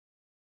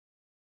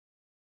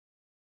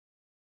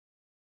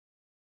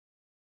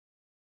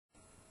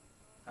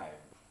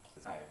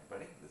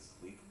this is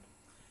Leaford,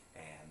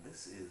 and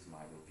this is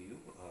my review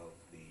of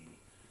the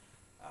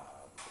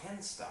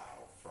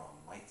Penstyle from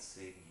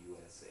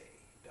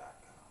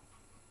LitecigUSA.com.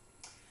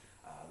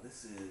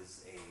 This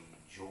is a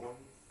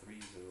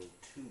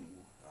JOYE-302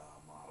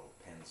 model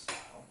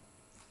Penstyle.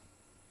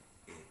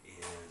 It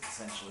is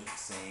essentially the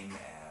same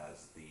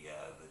as the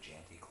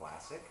Janty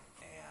Classic,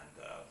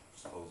 and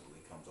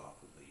supposedly comes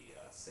off of the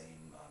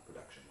same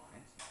production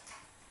lines.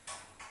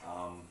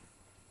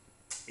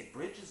 It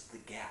bridges the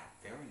gap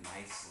very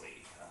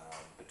nicely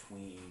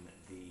between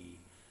the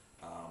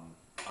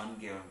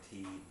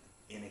unguaranteed,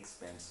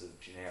 inexpensive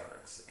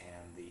generics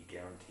and the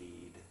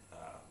guaranteed,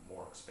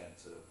 more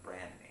expensive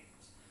brand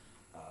names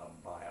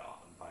by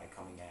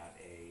coming at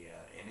a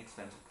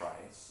inexpensive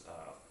price,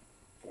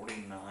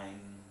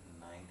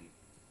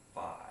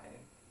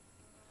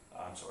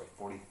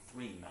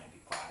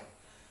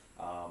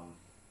 $43.95,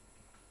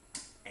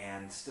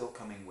 and still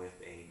coming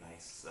with a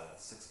nice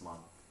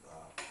 6-month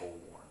full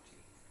warranty.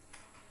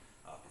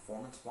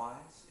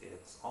 Performance-wise,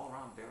 it's all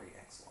around very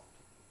excellent.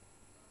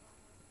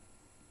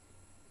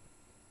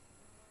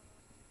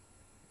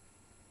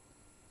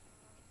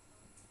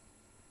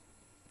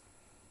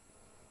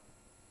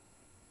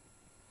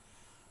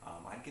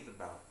 I'd give it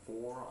about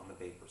 4 on the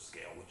vapor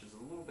scale, which is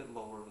a little bit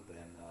lower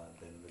than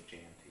the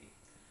Janty.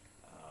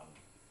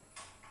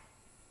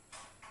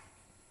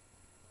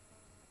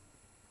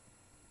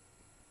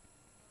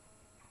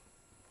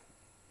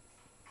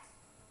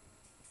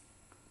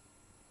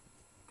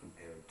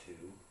 Compared to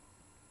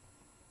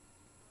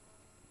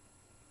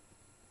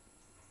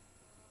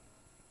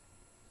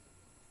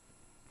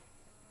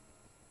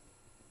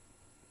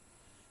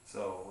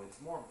so it's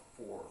more of a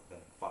 4 than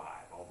a 5,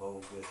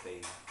 although with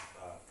a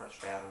fresh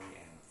battery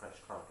and a fresh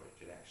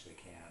cartridge it actually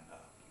can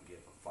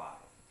give a 5.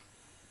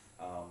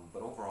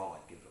 But overall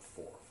I'd give it a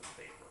 4 for the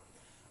vapor.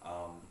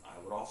 I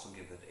would also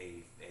give it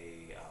a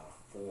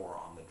 4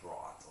 on the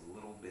draw. It's a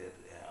little bit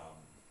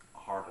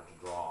harder to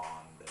draw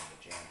on than the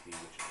Janty,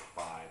 which is a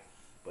 5,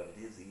 but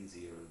it is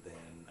easier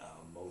than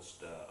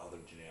most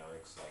other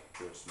generics like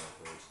Pure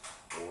Smokers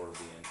or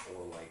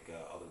like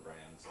other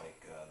brands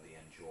like the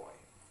Enjoy.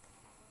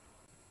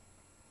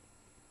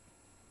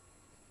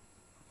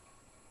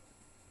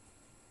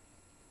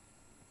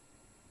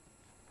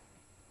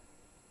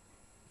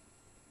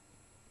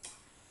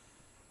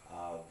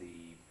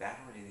 The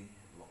battery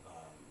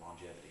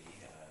longevity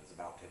is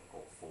about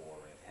typical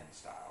for a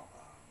Penstyle,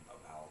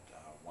 about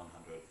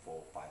 100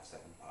 full 5-7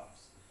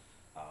 puffs.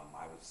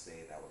 I would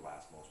say that would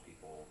last most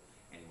people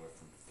anywhere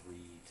from 3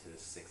 to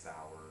 6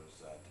 hours,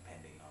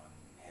 depending on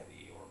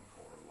heavy or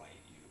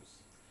light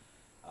use.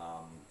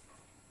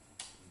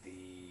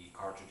 The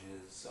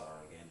cartridges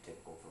are again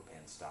typical for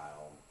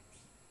Penstyle,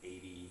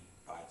 80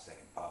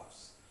 5-second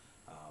puffs,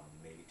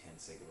 maybe 8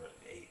 to 10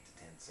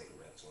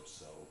 cigarettes or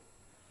so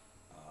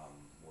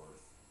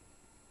worth.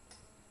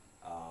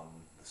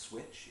 The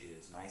switch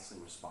is nicely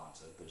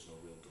responsive. There's no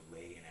real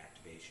delay in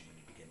activation when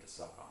you begin to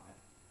suck on it.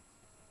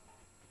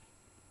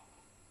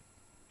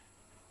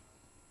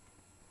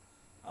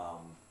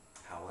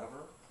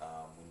 However,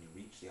 when you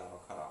reach the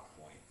auto cutoff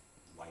point,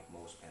 like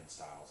most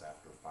Penstyles,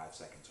 after 5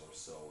 seconds or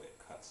so it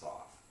cuts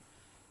off.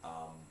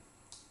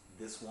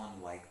 This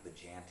one, like the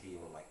Janty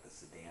or like the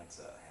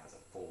Sedanza, has a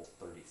full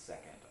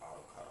 30-second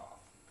auto cutoff.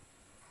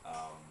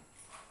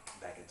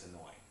 That gets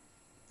annoying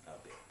a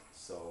bit.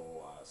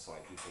 So I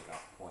do take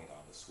off a point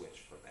on the switch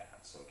for that.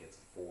 So it gets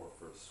a 4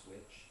 for the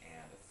switch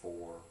and a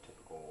 4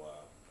 typical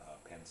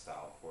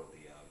Penstyle for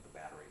the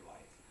battery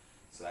life.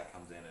 So that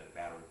comes in at a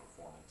battery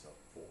performance of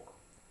 4.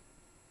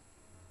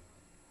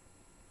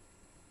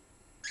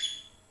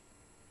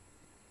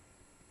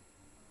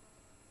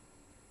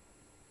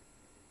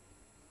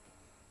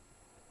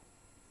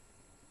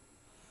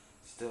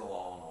 Still,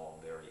 all in all,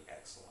 very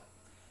excellent.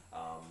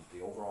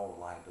 The overall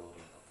reliability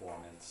and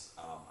performance,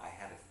 I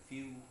had a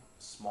few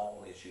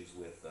small issues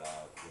with the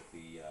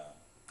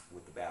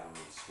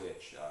battery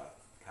switch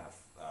kind of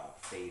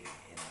fading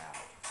in and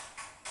out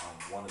on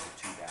one of the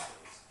 2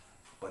 batteries,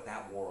 but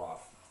that wore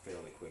off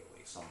fairly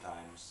quickly.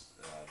 Sometimes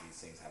these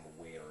things have a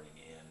wearing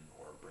in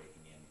or a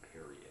breaking in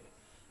period,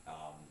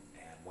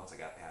 and once I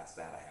got past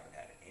that, I haven't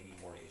had any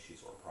more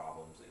issues or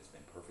problems. It's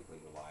been perfectly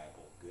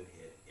reliable, good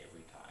hit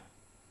every time.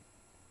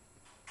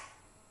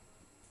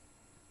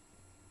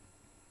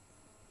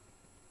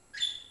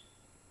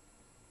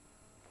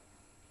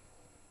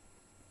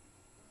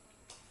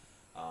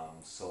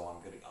 So I'm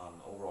going to, on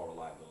overall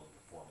reliability and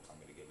performance, I'm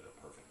going to give it a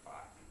perfect 5.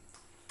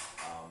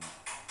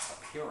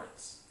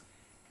 Appearance,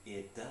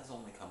 it does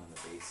only come in the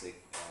basic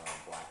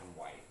black and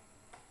white,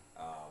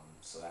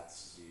 so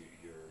that's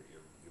your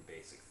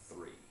basic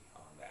 3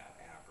 on that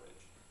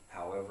average.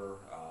 However,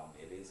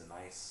 it is a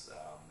nice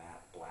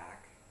matte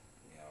black,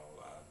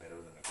 better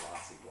than a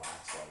glossy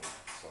black, so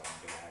I'm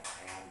going to have,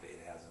 and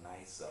it has a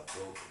nice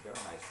very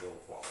nice build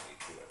quality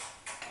to it.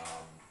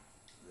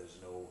 There's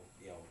no,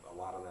 a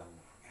lot of them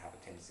have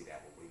a tendency to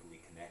have a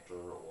wiggly connector,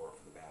 or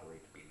for the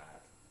battery to be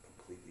not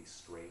completely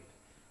straight.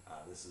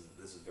 This is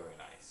very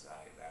nice.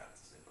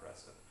 That's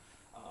impressive.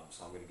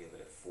 So I'm going to give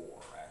it a 4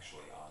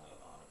 actually on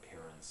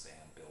appearance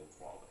and build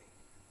quality.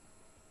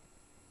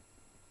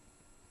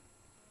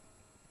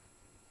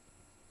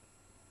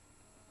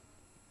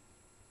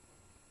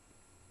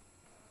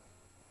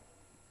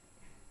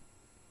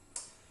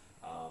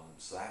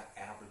 So that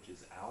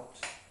averages out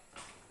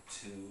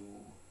to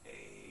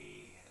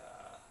a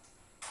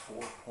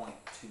 4.25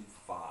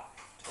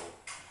 total.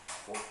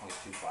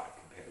 4.25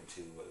 compared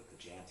to the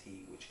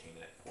JANTI, which came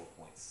in at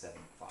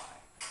 4.75.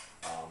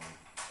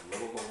 A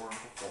little lower in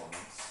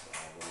performance, a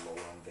little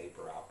lower in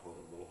vapor output,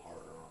 a little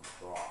harder on the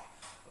draw,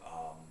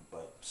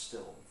 but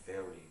still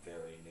very,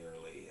 very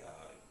nearly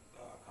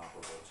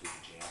comparable to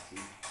the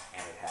JANTI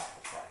and at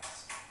half the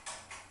price.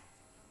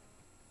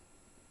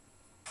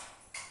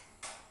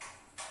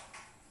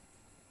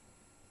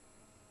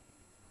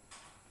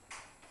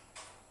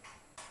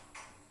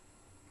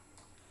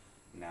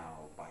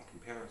 Now, by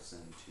comparison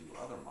to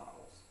other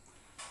models,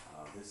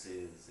 this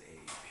is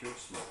a pure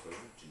smoker,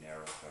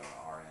 generic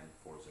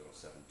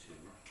RN4072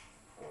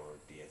 or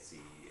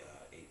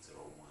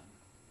DSE-801,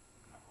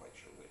 not quite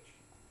sure which.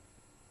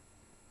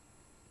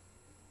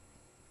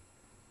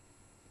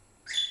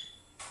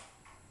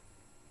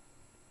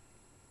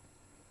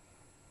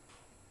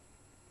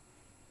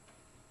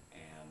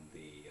 And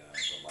the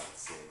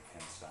LitecigUSA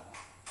Penstyle.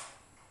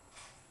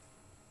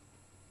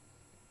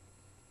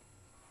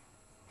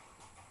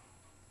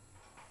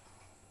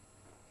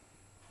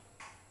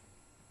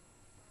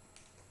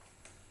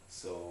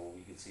 So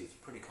you can see it's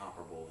pretty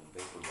comparable in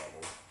vapor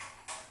level,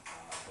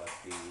 but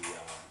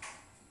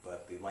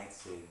the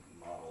LitecigUSA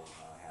model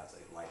has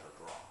a lighter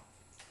draw.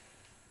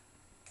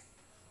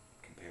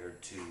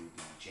 Compared to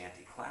the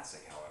JANTI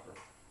Classic, however,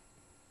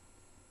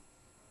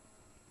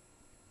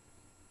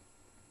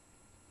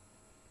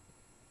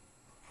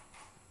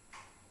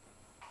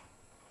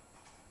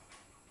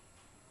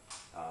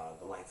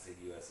 the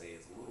LitecigUSA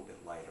is a little bit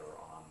lighter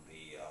on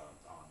the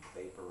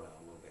vapor and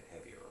a little bit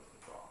heavier of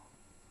the draw.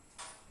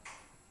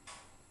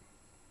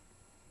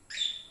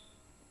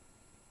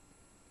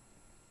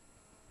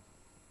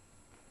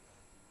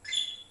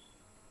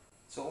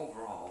 So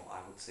overall, I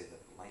would say that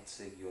the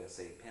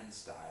LitecigUSA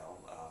Penstyle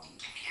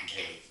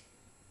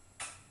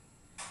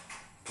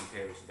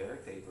compares very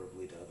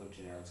favorably to other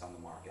generics on the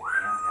market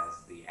and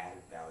has the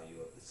added value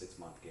of the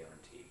 6-month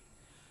guarantee.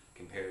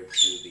 Compared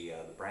to the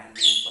brand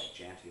names like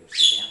JANTI or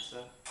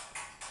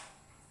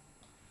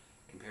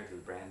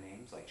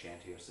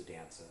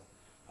Sedansa,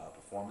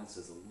 performance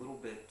is a little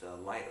bit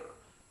lighter,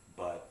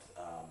 but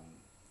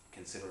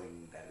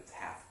considering that it's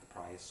half the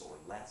price or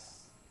less,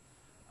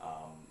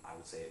 I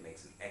would say it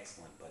makes an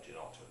excellent budget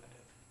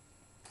alternative,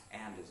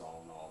 and is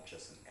all in all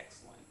just an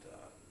excellent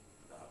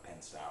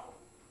pen style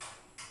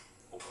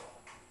overall.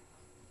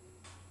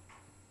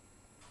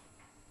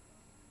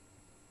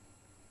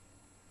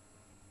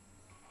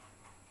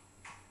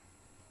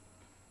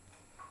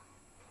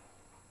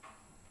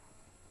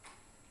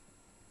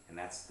 And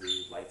that's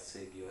the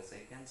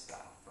LitecigUSA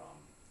Penstyle from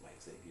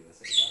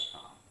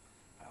LitecigUSA.com.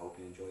 I hope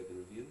you enjoyed the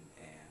review,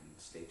 and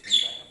stay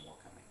tuned, I have more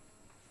coming.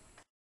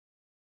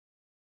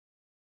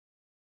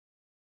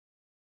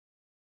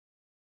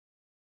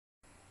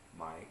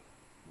 Mike,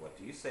 what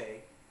do you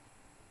say?